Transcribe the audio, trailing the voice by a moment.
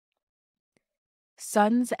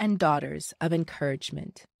Sons and Daughters of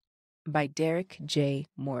Encouragement by Derek J.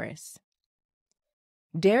 Morris.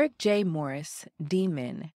 Derek J. Morris,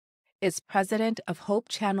 D-Min, is president of Hope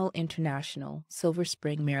Channel International, Silver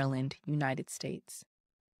Spring, Maryland, United States.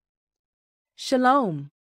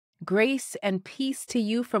 Shalom, grace and peace to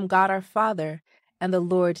you from God our Father and the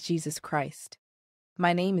Lord Jesus Christ.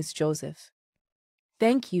 My name is Joseph.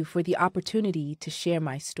 Thank you for the opportunity to share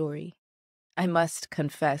my story. I must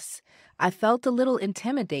confess, I felt a little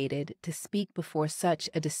intimidated to speak before such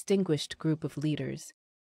a distinguished group of leaders,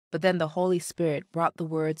 but then the Holy Spirit brought the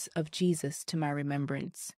words of Jesus to my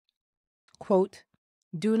remembrance. Quote,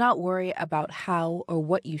 "Do not worry about how or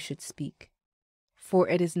what you should speak, for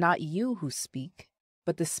it is not you who speak,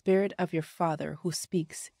 but the Spirit of your Father who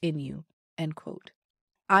speaks in you." End quote.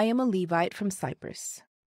 I am a Levite from Cyprus.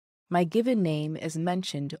 My given name is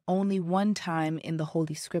mentioned only one time in the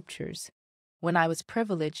Holy Scriptures, when I was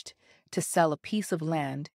privileged to sell a piece of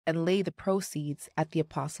land and lay the proceeds at the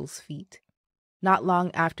apostles' feet. Not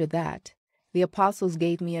long after that, the apostles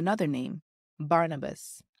gave me another name,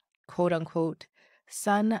 Barnabas, quote-unquote,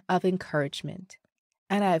 son of encouragement,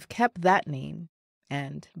 and I have kept that name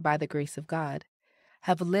and, by the grace of God,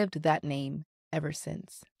 have lived that name ever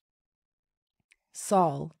since.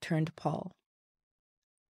 Saul turned Paul.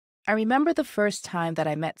 I remember the first time that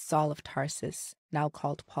I met Saul of Tarsus, now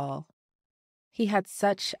called Paul. He had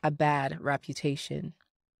such a bad reputation.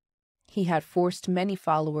 He had forced many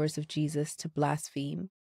followers of Jesus to blaspheme,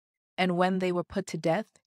 and when they were put to death,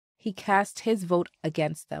 he cast his vote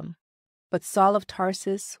against them. But Saul of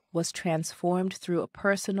Tarsus was transformed through a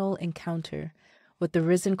personal encounter with the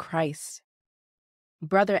risen Christ.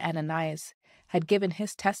 Brother Ananias had given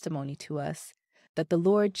his testimony to us that the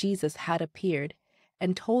Lord Jesus had appeared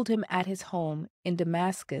and told him at his home in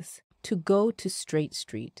Damascus to go to Straight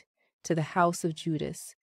Street, to the house of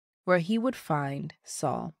Judas, where he would find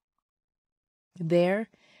Saul. There,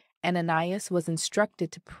 Ananias was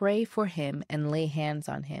instructed to pray for him and lay hands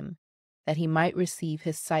on him, that he might receive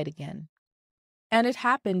his sight again. And it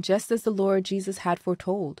happened just as the Lord Jesus had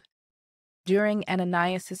foretold. During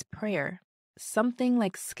Ananias's prayer, something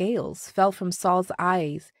like scales fell from Saul's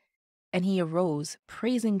eyes, and he arose,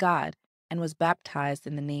 praising God, and was baptized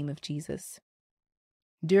in the name of Jesus.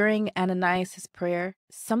 During Ananias's prayer,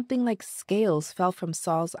 something like scales fell from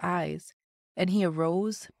Saul's eyes, and he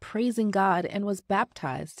arose, praising God, and was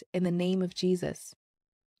baptized in the name of Jesus.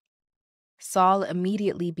 Saul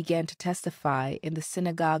immediately began to testify in the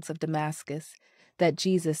synagogues of Damascus that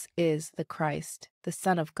Jesus is the Christ, the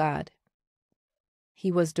Son of God.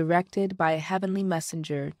 He was directed by a heavenly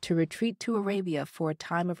messenger to retreat to Arabia for a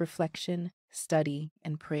time of reflection, study,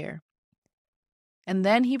 and prayer. And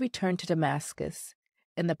then he returned to Damascus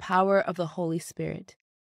in the power of the Holy Spirit.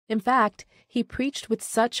 In fact, he preached with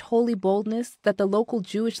such holy boldness that the local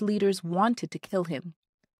Jewish leaders wanted to kill him.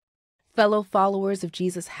 Fellow followers of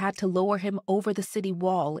Jesus had to lower him over the city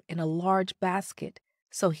wall in a large basket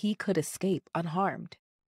so he could escape unharmed.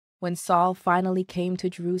 When Saul finally came to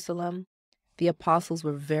Jerusalem, the apostles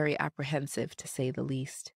were very apprehensive, to say the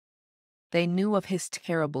least. They knew of his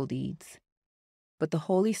terrible deeds, but the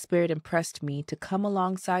Holy Spirit impressed me to come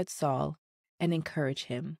alongside Saul and encourage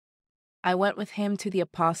him. I went with him to the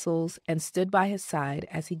apostles and stood by his side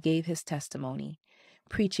as he gave his testimony,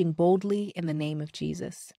 preaching boldly in the name of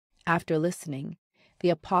Jesus. After listening,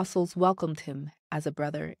 the apostles welcomed him as a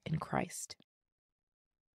brother in Christ.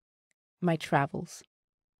 My travels.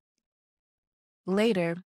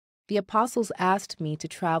 Later, the apostles asked me to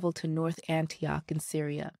travel to North Antioch in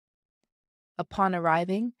Syria. Upon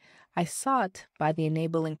arriving, I sought, by the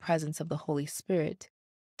enabling presence of the Holy Spirit,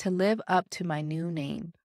 to live up to my new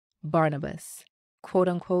name, Barnabas,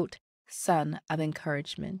 quote-unquote, son of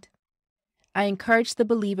encouragement. I encouraged the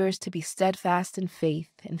believers to be steadfast in faith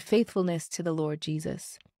and faithfulness to the Lord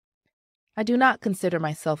Jesus. I do not consider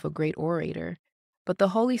myself a great orator, but the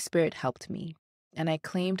Holy Spirit helped me, and I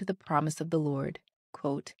claimed the promise of the Lord,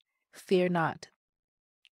 quote, "Fear not,"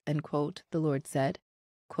 end quote, the Lord said,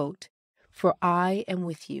 quote, "For I am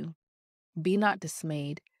with you. Be not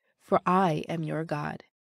dismayed, for I am your God.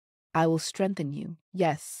 I will strengthen you.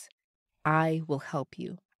 Yes, I will help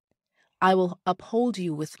you. I will uphold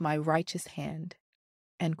you with my righteous hand."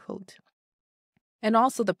 End quote. And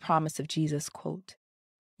also the promise of Jesus, quote,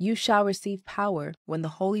 "You shall receive power when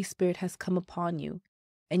the Holy Spirit has come upon you,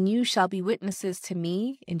 and you shall be witnesses to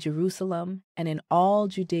me in Jerusalem and in all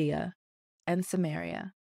Judea and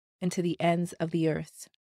Samaria and to the ends of the earth."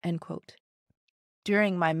 End quote.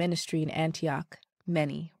 During my ministry in Antioch,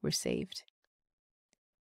 many were saved.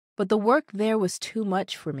 But the work there was too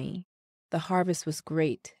much for me. The harvest was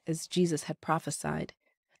great, as Jesus had prophesied,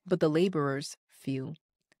 but the laborers few.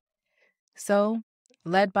 So,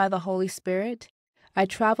 led by the Holy Spirit, I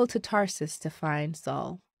traveled to Tarsus to find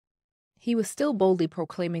Saul. He was still boldly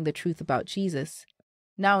proclaiming the truth about Jesus,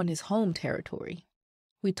 now in his home territory.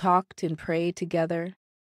 We talked and prayed together,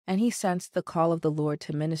 and he sensed the call of the Lord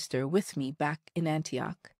to minister with me back in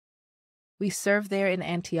Antioch. We served there in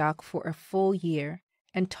Antioch for a full year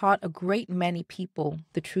and taught a great many people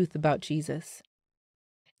the truth about Jesus.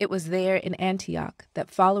 It was there in Antioch that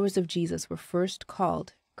followers of Jesus were first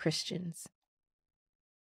called Christians.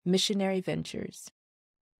 Missionary ventures.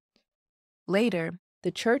 Later,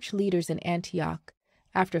 the church leaders in Antioch,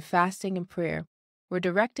 after fasting and prayer, were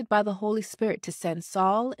directed by the Holy Spirit to send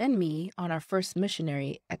Saul and me on our first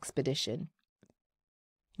missionary expedition.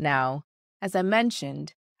 Now, as I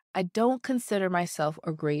mentioned, I don't consider myself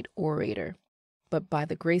a great orator, but by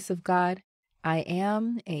the grace of God, I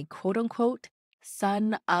am a quote-unquote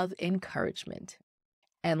son of encouragement.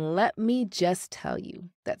 And let me just tell you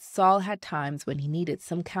that Saul had times when he needed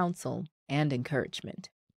some counsel and encouragement.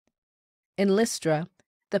 In Lystra,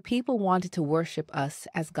 the people wanted to worship us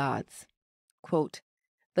as gods. Quote,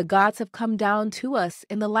 "The gods have come down to us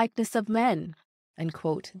in the likeness of men,"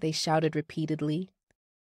 unquote, they shouted repeatedly.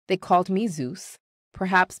 They called me Zeus,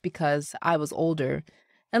 perhaps because I was older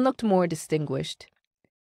and looked more distinguished.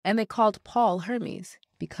 And they called Paul Hermes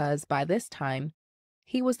because by this time,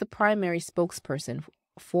 he was the primary spokesperson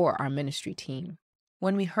for our ministry team.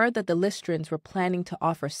 When we heard that the Lystrans were planning to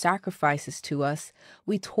offer sacrifices to us,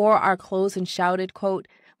 we tore our clothes and shouted, quote,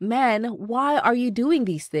 "Men, why are you doing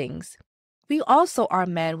these things? We also are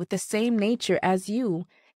men with the same nature as you,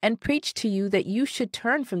 and preach to you that you should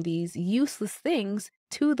turn from these useless things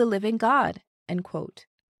to the living God." End quote.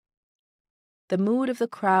 The mood of the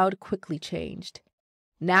crowd quickly changed.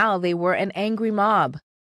 Now they were an angry mob.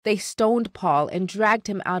 They stoned Paul and dragged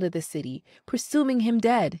him out of the city, presuming him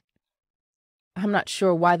dead. I'm not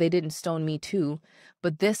sure why they didn't stone me too,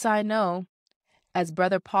 but this I know. As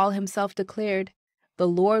Brother Paul himself declared, the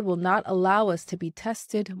Lord will not allow us to be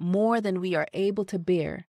tested more than we are able to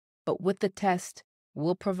bear, but with the test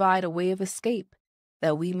will provide a way of escape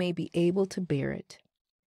that we may be able to bear it.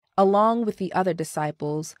 Along with the other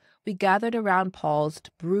disciples, we gathered around Paul's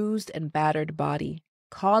bruised and battered body,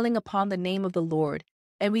 calling upon the name of the Lord,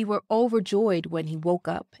 and we were overjoyed when he woke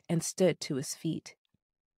up and stood to his feet.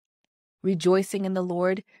 Rejoicing in the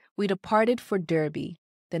Lord, we departed for Derbe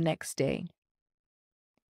the next day.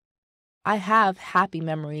 I have happy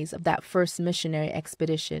memories of that first missionary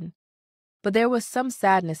expedition, but there was some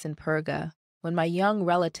sadness in Perga when my young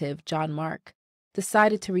relative, John Mark,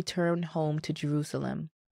 decided to return home to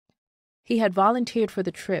Jerusalem. He had volunteered for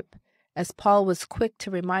the trip, as Paul was quick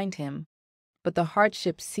to remind him, but the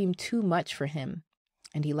hardships seemed too much for him,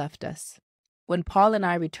 and he left us. When Paul and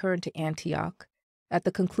I returned to Antioch, at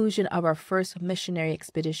the conclusion of our first missionary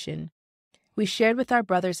expedition, we shared with our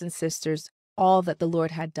brothers and sisters all that the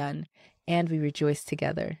Lord had done, and we rejoiced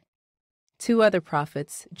together. 2 other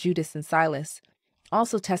prophets, Judas and Silas,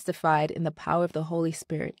 also testified in the power of the Holy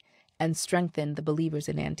Spirit and strengthened the believers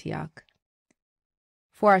in Antioch.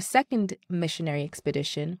 For our second missionary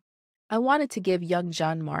expedition, I wanted to give young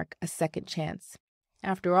John Mark a second chance.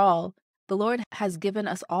 After all, the Lord has given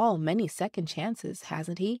us all many second chances,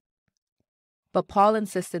 hasn't he? But Paul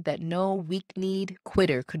insisted that no weak-kneed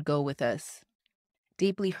quitter could go with us.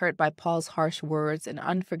 Deeply hurt by Paul's harsh words and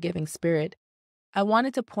unforgiving spirit, I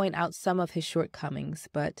wanted to point out some of his shortcomings,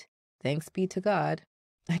 but, thanks be to God,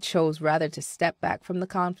 I chose rather to step back from the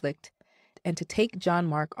conflict and to take John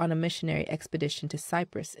Mark on a missionary expedition to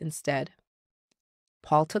Cyprus instead.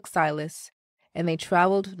 Paul took Silas, and they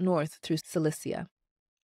traveled north through Cilicia.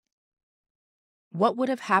 What would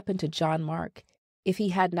have happened to John Mark if he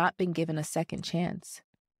had not been given a second chance?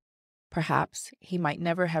 Perhaps he might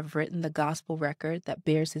never have written the gospel record that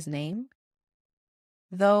bears his name?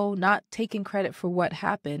 Though not taking credit for what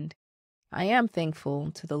happened, I am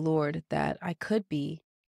thankful to the Lord that I could be,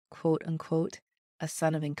 quote unquote, a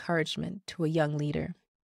son of encouragement to a young leader.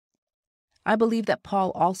 I believe that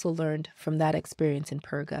Paul also learned from that experience in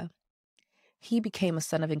Perga. He became a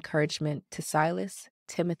son of encouragement to Silas,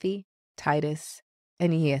 Timothy, Titus,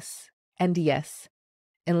 and yes,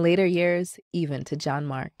 in later years, even to John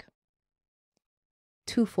Mark.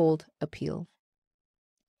 Twofold appeal.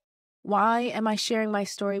 Why am I sharing my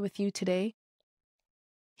story with you today?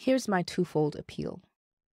 Here's my twofold appeal.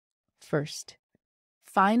 First,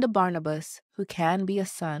 find a Barnabas who can be a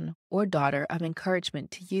son or daughter of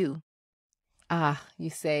encouragement to you. Ah, you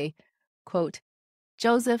say, quote,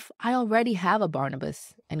 "Joseph, I already have a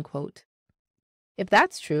Barnabas," end quote. If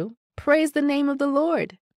that's true, praise the name of the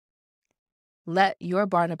Lord. Let your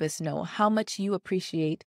Barnabas know how much you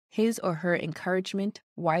appreciate his or her encouragement,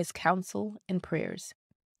 wise counsel, and prayers.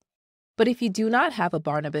 But if you do not have a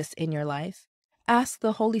Barnabas in your life, ask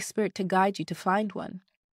the Holy Spirit to guide you to find one.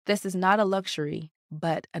 This is not a luxury,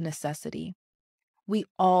 but a necessity. We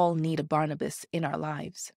all need a Barnabas in our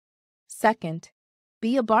lives. Second,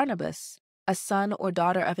 be a Barnabas, a son or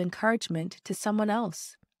daughter of encouragement to someone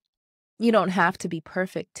else. You don't have to be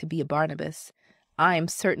perfect to be a Barnabas. I am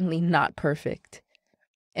certainly not perfect.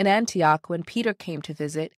 In Antioch, when Peter came to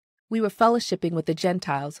visit, we were fellowshipping with the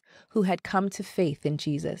Gentiles who had come to faith in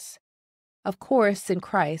Jesus. Of course, in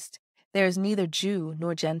Christ, there is neither Jew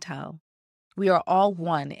nor Gentile. We are all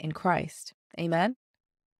one in Christ. Amen?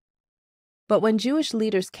 But when Jewish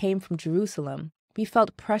leaders came from Jerusalem, we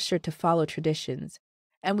felt pressure to follow traditions,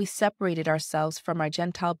 and we separated ourselves from our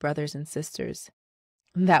Gentile brothers and sisters.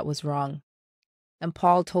 That was wrong. And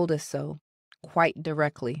Paul told us so, quite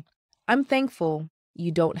directly. I'm thankful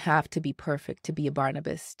you don't have to be perfect to be a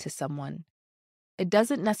Barnabas to someone. It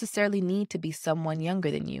doesn't necessarily need to be someone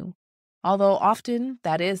younger than you, although often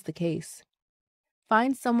that is the case.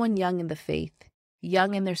 Find someone young in the faith,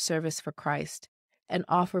 young in their service for Christ, and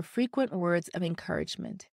offer frequent words of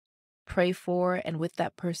encouragement. Pray for and with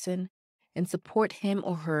that person, and support him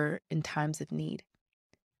or her in times of need.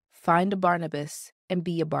 Find a Barnabas and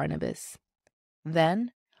be a Barnabas.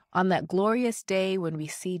 Then, on that glorious day when we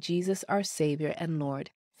see Jesus our Savior and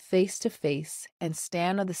Lord face to face and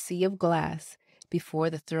stand on the sea of glass before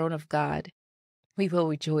the throne of God, we will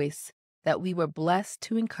rejoice that we were blessed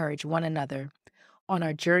to encourage one another on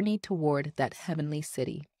our journey toward that heavenly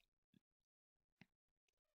city.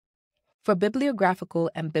 For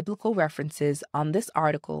bibliographical and biblical references on this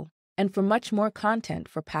article, and for much more content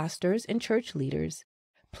for pastors and church leaders,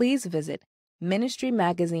 please visit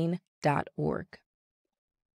ministrymagazine.org.